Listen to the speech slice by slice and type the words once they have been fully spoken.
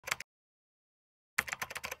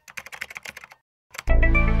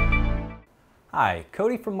Hi,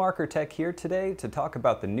 Cody from Markertek here today to talk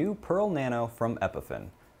about the new Pearl Nano from Epiphan,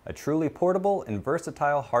 a truly portable and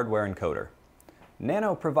versatile hardware encoder.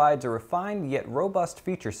 Nano provides a refined yet robust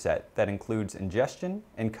feature set that includes ingestion,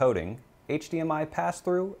 encoding, HDMI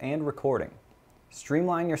pass-through, and recording.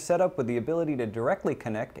 Streamline your setup with the ability to directly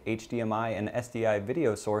connect HDMI and SDI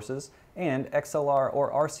video sources and XLR or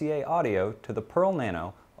RCA audio to the Pearl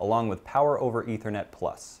Nano along with Power over Ethernet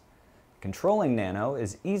Plus. Controlling Nano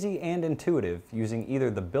is easy and intuitive using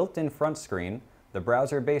either the built-in front screen, the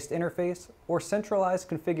browser-based interface, or centralized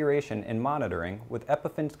configuration and monitoring with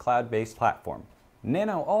Epiphan's cloud-based platform.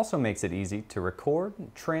 Nano also makes it easy to record,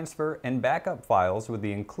 transfer, and backup files with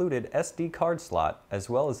the included SD card slot as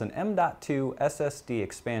well as an M.2 SSD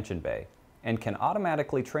expansion bay, and can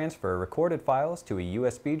automatically transfer recorded files to a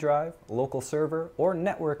USB drive, local server, or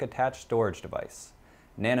network-attached storage device.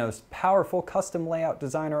 Nano's powerful custom layout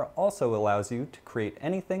designer also allows you to create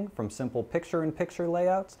anything from simple picture-in-picture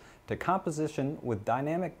layouts to composition with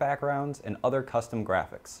dynamic backgrounds and other custom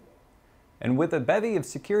graphics. And with a bevy of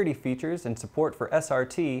security features and support for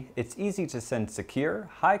SRT, it's easy to send secure,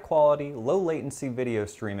 high-quality, low-latency video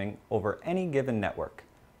streaming over any given network.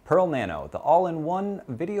 Pearl Nano, the all-in-one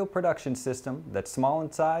video production system that's small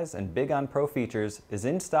in size and big on pro features, is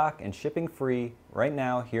in stock and shipping free right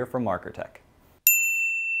now here from Markertek.